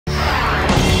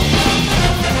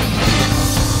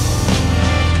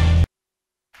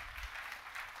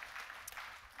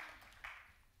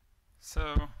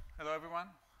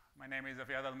name is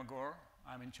Aviad Almagor.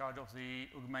 I'm in charge of the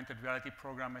Augmented Reality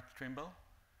program at Trimble.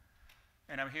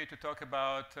 And I'm here to talk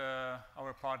about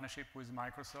our partnership with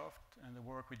Microsoft and the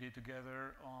work we did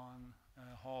together on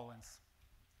Hololens.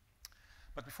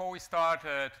 But before we start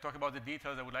to talk about the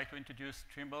details, I would like to introduce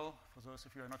Trimble, for those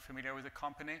of you who are not familiar with the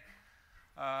company.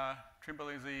 Trimble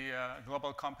is a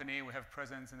global company. We have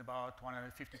presence in about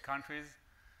 150 countries.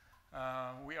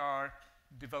 We are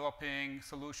developing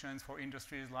solutions for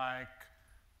industries like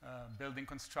building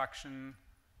construction,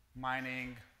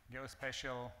 mining,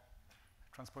 geospatial,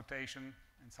 transportation,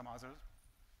 and some others.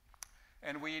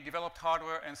 And we developed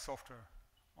hardware and software.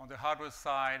 On the hardware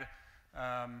side,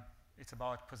 it's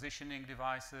about positioning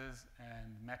devices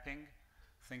and mapping.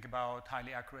 Think about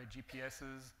highly accurate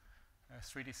GPSs,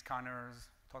 3D scanners,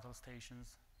 total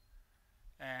stations.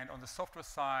 And on the software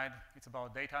side, it's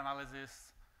about data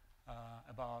analysis,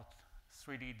 about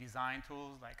 3D design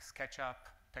tools like SketchUp,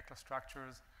 Tekla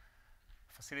structures,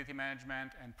 facility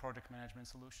management, and project management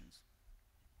solutions.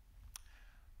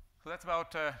 So that's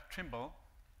about Trimble.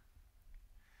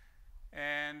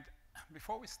 And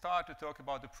before we start to talk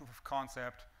about the proof of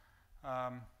concept,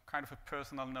 kind of a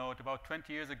personal note, about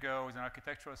 20 years ago, as an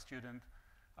architectural student,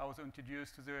 I was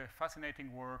introduced to the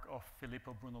fascinating work of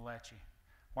Brunelleschi,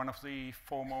 one of the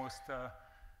foremost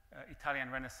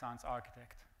Italian Renaissance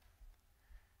architects.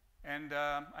 And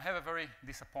I have a very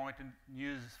disappointing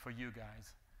news for you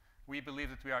guys. We believe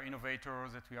that we are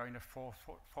innovators, that we are in the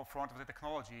forefront of the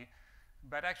technology,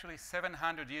 but actually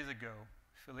 700 years ago,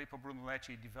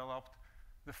 Brunelleschi developed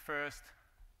the first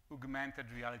augmented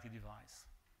reality device.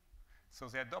 So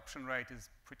the adoption rate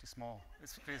is pretty small.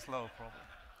 It's pretty slow, probably.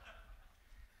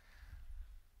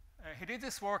 He did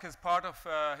this work as part of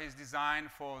his design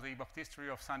for the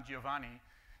baptistery of San Giovanni,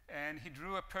 and he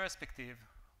drew a perspective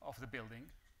of the building.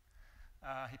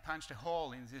 He punched a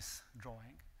hole in this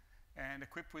drawing, and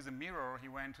equipped with a mirror, he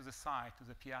went to the side, to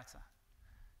the piazza.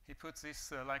 He puts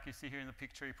this, like you see here in the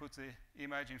picture, he puts the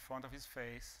image in front of his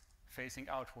face, facing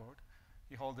outward.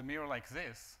 He holds the mirror like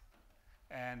this,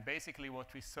 and basically what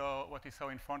he saw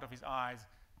in front of his eyes,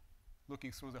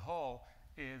 looking through the hole,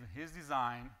 is his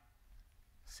design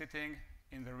sitting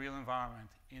in the real environment,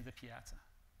 in the piazza.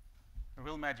 A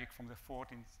real magic from the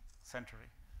 14th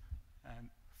century, and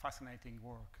fascinating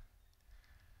work.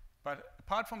 But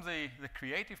apart from the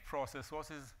creative process, what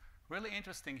is really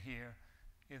interesting here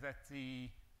is that the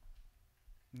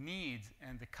needs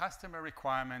and the customer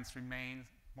requirements remain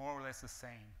more or less the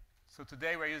same. So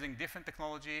today we're using different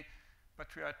technology,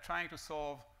 but we are trying to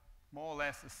solve more or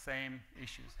less the same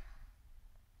issues.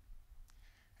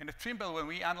 And at Trimble, when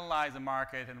we analyze the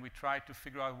market and we try to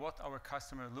figure out what our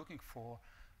customers are looking for,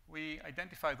 we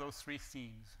identify those three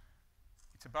themes.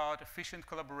 It's about efficient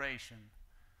collaboration.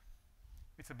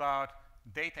 It's about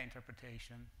data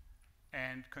interpretation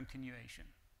and continuation.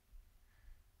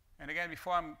 And again,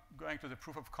 before I'm going to the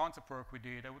proof of concept work we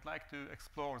did, I would like to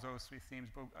explore those three themes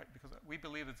because we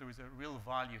believe that there is a real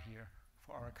value here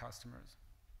for our customers.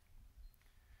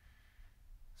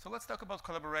 So let's talk about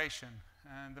collaboration.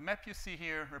 And the map you see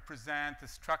here represents the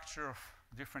structure of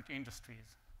different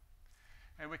industries.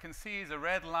 And we can see the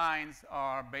red lines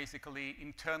are basically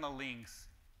internal links,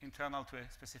 internal to a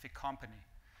specific company.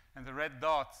 And the red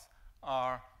dots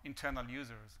are internal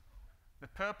users. The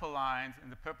purple lines and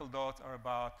the purple dots are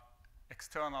about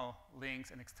external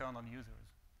links and external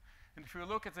users. And if you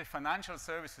look at the financial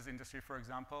services industry, for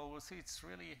example, we'll see it's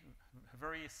really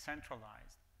very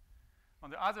centralized. On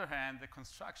the other hand, the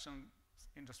construction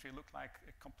industry looked like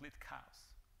a complete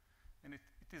chaos. And it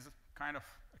is kind of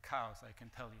a chaos, I can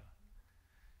tell you.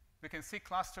 We can see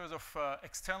clusters of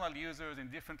external users in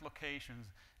different locations.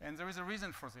 And there is a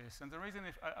reason for this. And the reason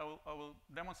is I will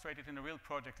demonstrate it in a real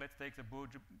project. Let's take the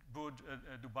Burj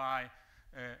Dubai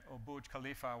or Burj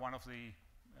Khalifa, one of the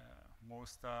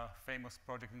most famous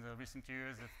projects in the recent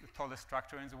years, the tallest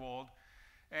structure in the world.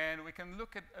 And we can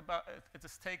look at the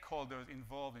stakeholders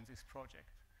involved in this project.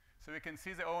 So we can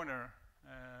see the owner,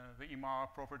 the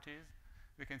Imar Properties.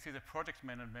 We can see the project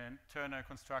management, Turner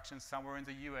Construction, somewhere in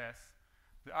the US.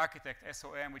 The architect,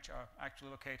 SOM, which are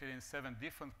actually located in 7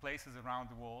 different places around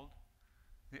the world.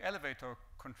 The elevator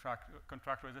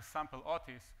contractor is a Sample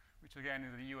Otis, which again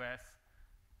is in the US.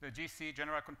 The GC,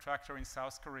 general contractor in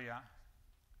South Korea,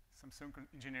 Samsung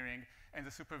Engineering, and the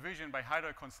supervision by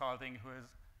Hydro Consulting, who is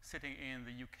sitting in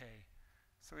the UK.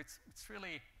 So it's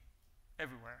really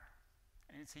everywhere.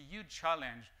 And it's a huge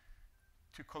challenge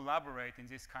to collaborate in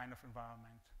this kind of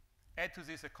environment. Add to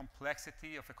this a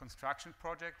complexity of a construction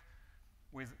project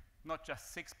with not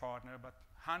just 6 partners, but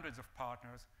hundreds of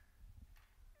partners.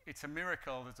 It's a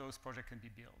miracle that those projects can be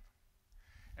built.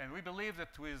 And we believe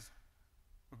that with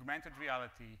augmented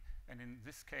reality And in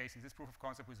this case, in this proof of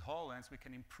concept with Hololens, we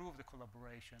can improve the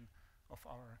collaboration of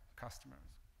our customers.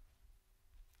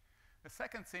 The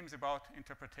second theme is about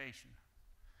interpretation.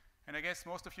 And I guess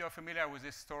most of you are familiar with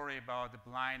this story about the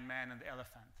blind man and the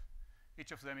elephant.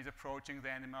 Each of them is approaching the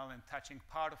animal and touching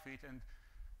part of it and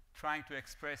trying to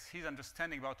express his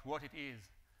understanding about what it is.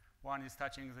 One is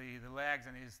touching the legs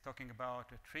and he's talking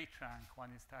about a tree trunk. One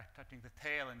is touching the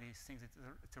tail and he thinks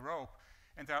it's a rope.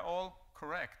 And they're all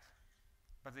correct,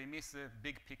 but they miss the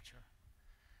big picture.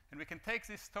 And we can take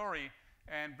this story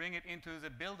and bring it into the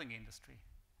building industry.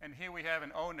 And here we have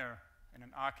an owner and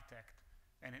an architect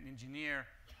and an engineer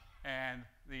and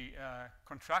the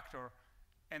contractor,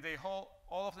 and they all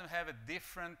of them have a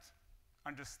different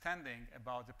understanding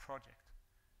about the project.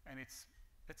 And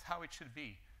that's how it should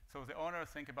be. So the owner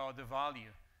think about the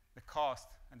value, the cost,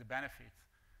 and the benefits,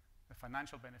 the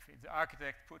financial benefits. The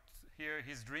architect puts here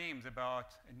his dreams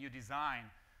about a new design.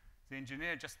 The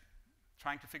engineer just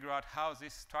trying to figure out how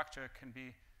this structure can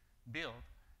be built.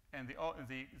 And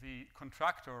the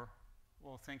contractor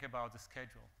will think about the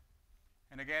schedule.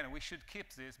 And again, we should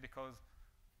keep this because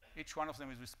each one of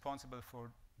them is responsible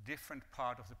for different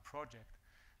part of the project.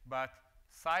 But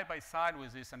side by side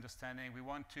with this understanding, we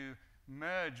want to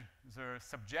merge the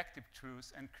subjective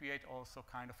truths and create also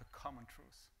kind of a common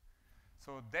truth.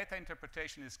 So data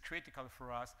interpretation is critical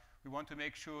for us. We want to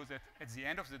make sure that at the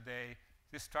end of the day,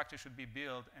 this structure should be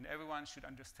built and everyone should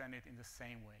understand it in the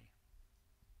same way.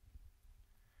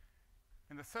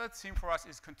 And the third theme for us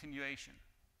is continuation.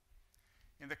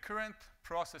 In the current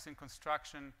process in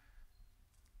construction,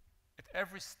 at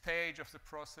every stage of the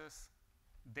process,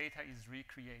 data is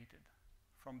recreated.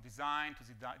 From design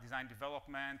to design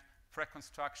development,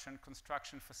 pre-construction,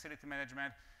 construction, facility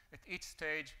management. At each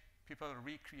stage, people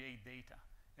recreate data.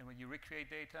 And when you recreate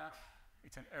data,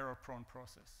 it's an error-prone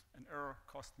process. An error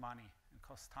costs money and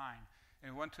costs time.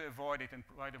 And we want to avoid it and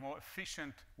provide a more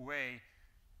efficient way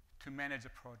to manage a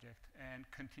project. And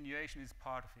continuation is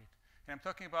part of it. And I'm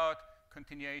talking about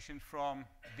continuation from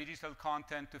digital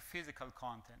content to physical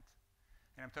content.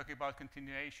 And I'm talking about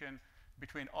continuation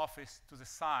between office to the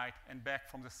site and back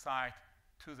from the site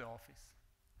to the office.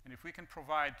 And if we can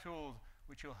provide tools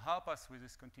which will help us with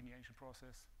this continuation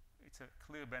process, it's a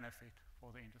clear benefit for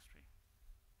the industry.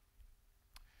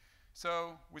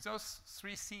 So with those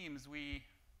three themes, we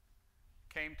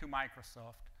came to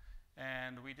Microsoft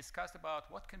and we discussed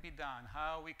about what can be done,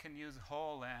 how we can use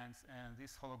HoloLens and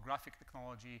this holographic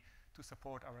technology to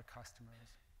support our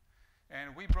customers.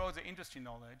 And we brought the industry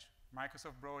knowledge.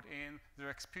 Microsoft brought in their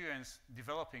experience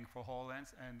developing for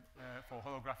HoloLens and for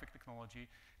holographic technology.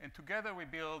 And together we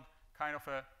build kind of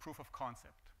a proof of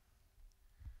concept.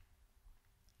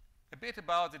 A bit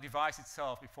about the device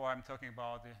itself before I'm talking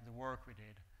about the work we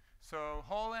did. So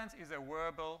HoloLens is a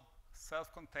wearable,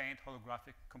 self-contained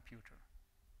holographic computer.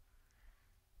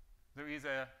 There is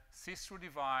a see-through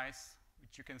device,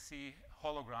 which you can see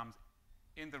holograms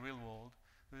in the real world.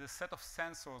 There's a set of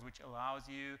sensors which allows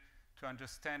you to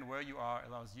understand where you are,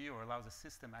 allows the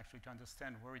system actually to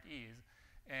understand where it is.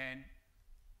 And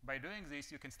by doing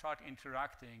this, you can start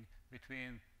interacting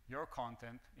between your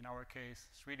content, in our case,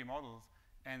 3D models,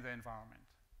 and the environment.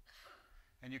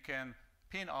 And you can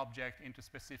pin objects into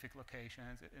specific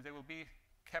locations, and they will be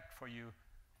kept for you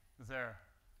there.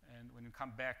 And when you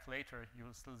come back later, you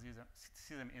will still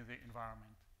see them in the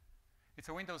environment. It's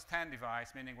a Windows 10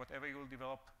 device, meaning whatever you will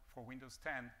develop for Windows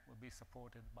 10 will be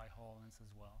supported by HoloLens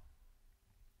as well.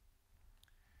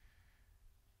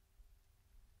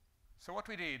 So what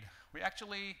we did, we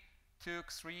actually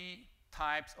took 3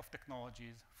 types of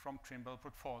technologies from Trimble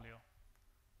portfolio.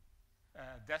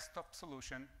 A desktop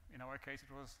solution, in our case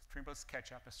it was Trimble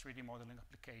SketchUp, a 3D modeling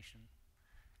application.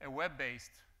 A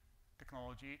web-based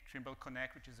technology, Trimble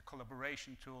Connect, which is a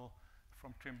collaboration tool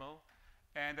from Trimble.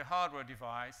 And a hardware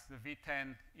device, the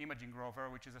V10 imaging rover,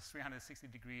 which is a 360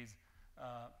 degrees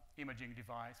imaging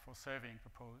device for surveying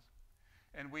purpose.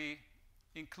 And we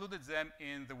included them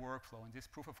in the workflow, in this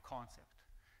proof of concept.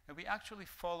 And we actually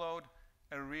followed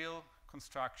a real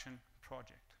construction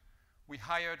project. We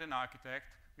hired an architect.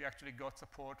 We actually got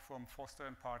support from Foster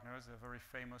 & Partners, a very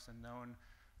famous and known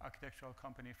architectural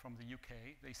company from the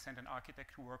UK. They sent an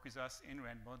architect to work with us in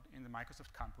Redmond, in the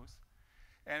Microsoft campus.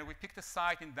 And we picked a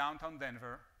site in downtown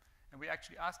Denver, and we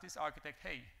actually asked this architect,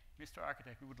 hey, Mr.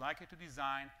 Architect, we would like you to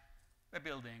design a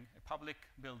building, a public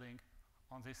building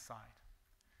on this site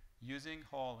using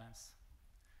HoloLens.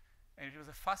 And it was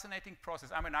a fascinating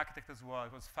process. I'm an architect as well.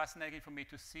 It was fascinating for me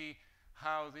to see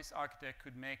how this architect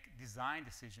could make design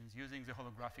decisions using the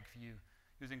holographic view.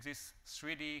 using this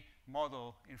 3D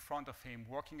model in front of him,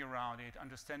 working around it,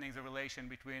 understanding the relation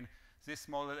between this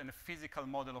model and the physical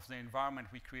model of the environment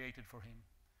we created for him.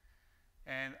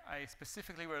 And I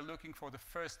specifically were looking for the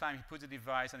first time he put the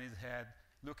device on his head,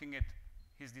 looking at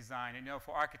his design. And, you know,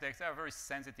 for architects, they are very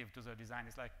sensitive to their design.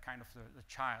 It's like kind of the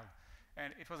child.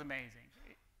 And it was amazing.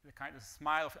 The kind of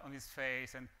smile on his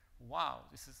face, and wow,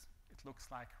 it looks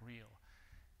like real.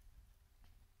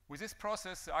 With this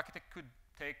process, the architect could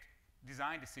take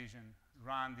design decision,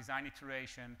 run design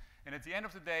iteration, and at the end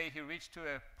of the day, he reached to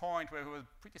a point where he was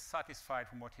pretty satisfied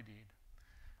from what he did.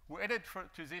 We added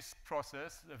to this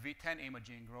process a V10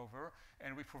 imaging rover,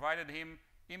 and we provided him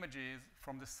images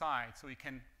from the side so he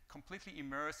can completely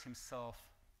immerse himself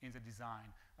in the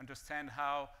design, understand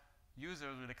how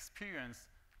users will experience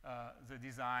the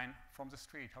design from the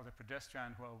street, how the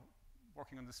pedestrian who are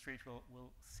walking on the street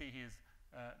will see his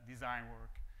design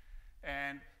work.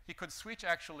 And he could switch,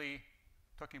 actually,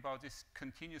 talking about this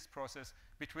continuous process,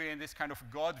 between this kind of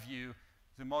God view,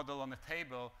 the model on the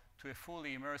table, to a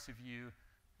fully immersive view,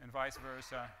 and vice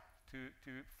versa,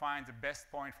 to find the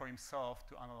best point for himself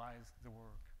to analyze the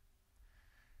work.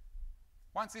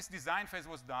 Once this design phase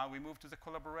was done, we moved to the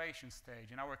collaboration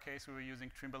stage. In our case, we were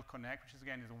using Trimble Connect, which is,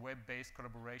 again, is a web-based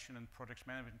collaboration and project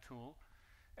management tool.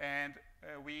 And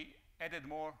we added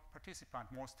more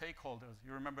participants, more stakeholders.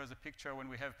 You remember the picture when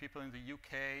we have people in the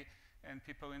UK and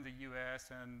people in the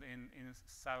US and in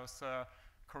South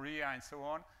Korea and so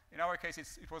on. In our case,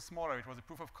 it was smaller. It was a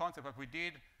proof of concept, but we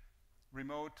did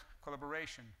remote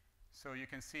collaboration. So you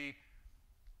can see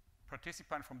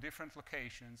participants from different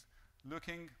locations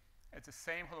looking at the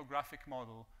same holographic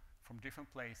model from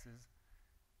different places,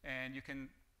 and you can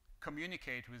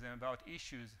communicate with them about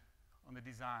issues on the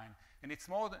design. And it's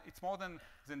more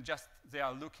than just they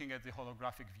are looking at the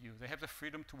holographic view. They have the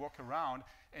freedom to walk around,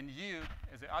 and you,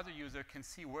 as the other user, can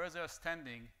see where they're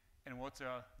standing and what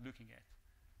they're looking at.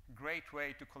 Great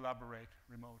way to collaborate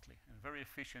remotely, and a very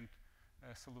efficient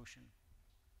solution.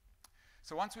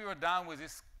 So once we were done with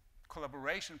this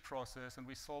collaboration process and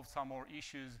we solved some more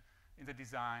issues in the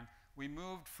design, we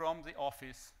moved from the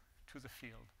office to the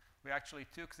field. We actually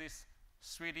took this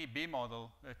 3D B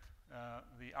model that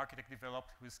the architect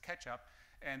developed with SketchUp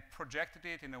and projected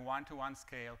it in a 1-to-1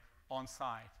 scale on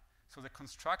site. So the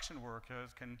construction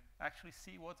workers can actually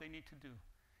see what they need to do.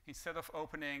 Instead of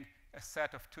opening a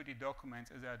set of 2D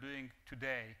documents as they are doing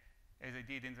today, as they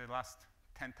did in the last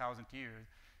 10,000 years,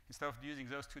 instead of using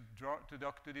those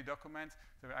 2D documents,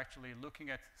 they were actually looking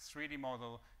at 3D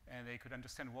model, and they could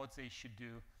understand what they should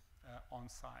do on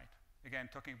site. Again,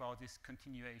 talking about this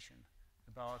continuation,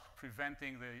 about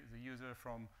preventing the user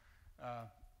from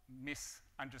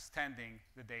misunderstanding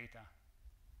the data.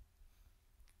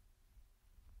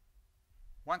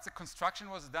 Once the construction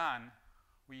was done,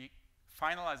 we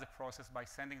finalized the process by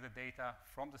sending the data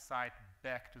from the site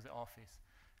back to the office.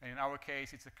 And in our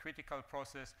case, it's a critical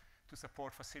process to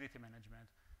support facility management.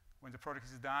 When the project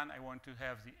is done, I want to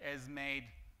have the as-made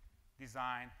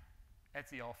design at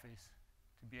the office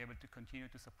to be able to continue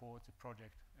to support the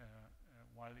project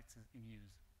while it's in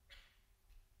use.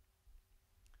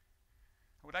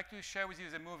 I would like to share with you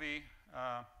the movie,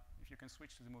 if you can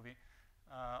switch to the movie,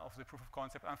 of the proof of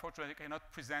concept. Unfortunately, I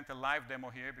cannot present a live demo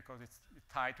here because it's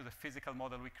tied to the physical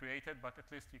model we created, but at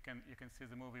least you can see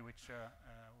the movie which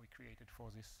we created for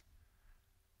this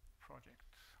project.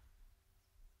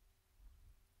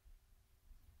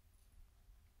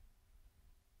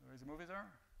 Where is the movie there?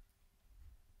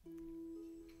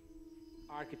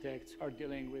 Architects are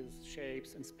dealing with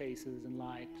shapes and spaces and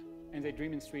light, and they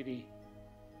dream in 3D.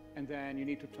 And then you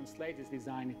need to translate this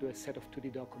design into a set of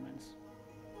 2D documents.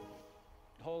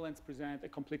 Hololens presents a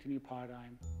completely new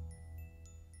paradigm.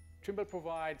 Trimble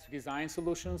provides design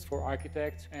solutions for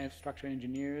architects and structural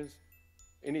engineers.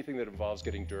 Anything that involves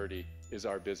getting dirty is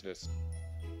our business.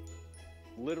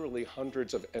 Literally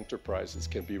hundreds of enterprises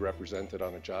can be represented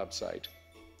on a job site.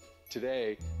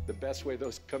 Today, the best way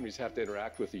those companies have to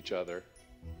interact with each other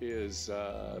is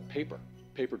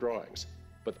paper drawings.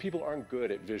 But people aren't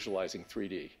good at visualizing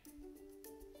 3D.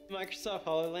 Microsoft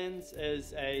HoloLens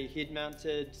is a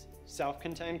head-mounted,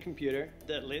 self-contained computer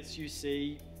that lets you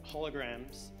see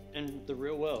holograms in the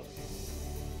real world.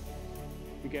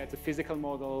 You get the physical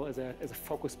model as a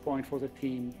focus point for the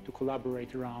team to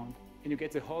collaborate around. And you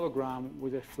get the hologram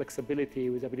with the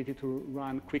flexibility, with the ability to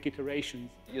run quick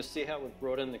iterations. You'll see how we've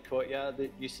brought in the courtyard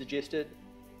that you suggested.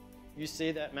 You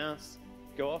see that mouse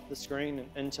go off the screen and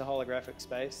into holographic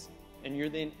space, and you're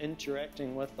then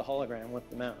interacting with the hologram with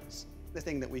the mouse. The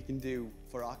thing that we can do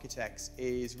for architects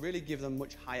is really give them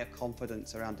much higher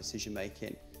confidence around decision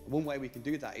making. One way we can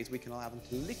do that is we can allow them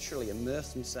to literally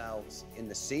immerse themselves in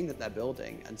the scene that they're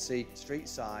building and see street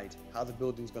side how the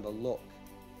building's going to look.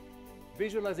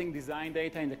 Visualizing design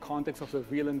data in the context of the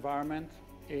real environment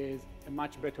is a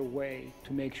much better way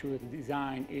to make sure that the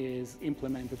design is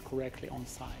implemented correctly on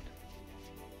site.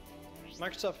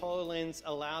 Microsoft HoloLens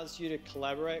allows you to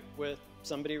collaborate with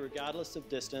somebody regardless of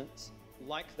distance,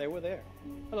 like they were there.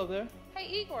 Hello there.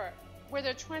 Hey, Igor, where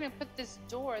they're trying to put this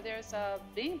door, there's a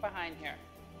beam behind here.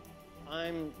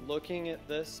 I'm looking at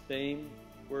this beam.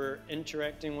 We're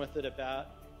interacting with it about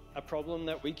a problem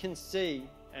that we can see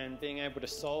and being able to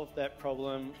solve that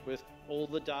problem with all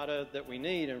the data that we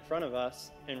need in front of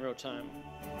us in real time.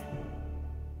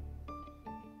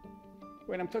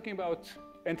 When I'm talking about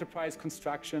enterprise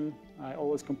construction, I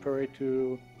always compare it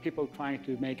to people trying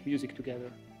to make music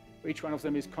together. Each one of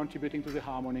them is contributing to the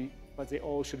harmony, but they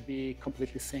all should be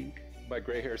completely synced. My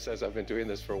gray hair says I've been doing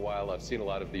this for a while. I've seen a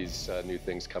lot of these new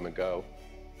things come and go.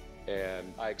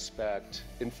 And I expect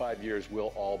in 5 years,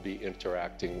 we'll all be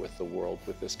interacting with the world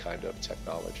with this kind of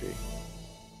technology.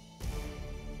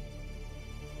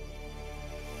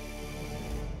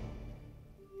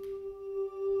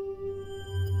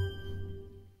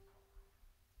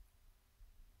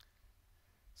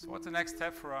 So what's the next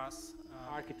step for us?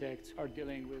 Architects are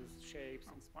dealing with shapes.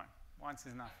 Once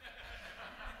is enough.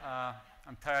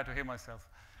 I'm tired to hear myself.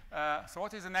 So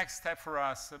what is the next step for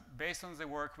us? Based on the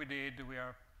work we did, we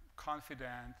are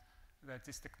confident that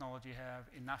this technology have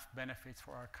enough benefits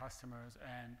for our customers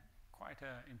and quite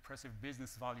an impressive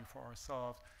business value for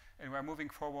ourselves. And we're moving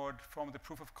forward from the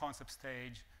proof of concept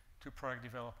stage to product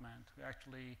development. We're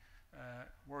actually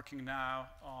working now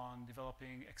on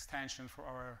developing extension for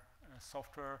our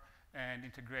software and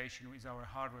integration with our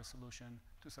hardware solution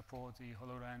to support the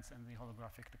HoloLens and the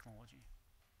holographic technology.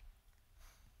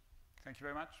 Thank you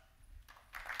very much.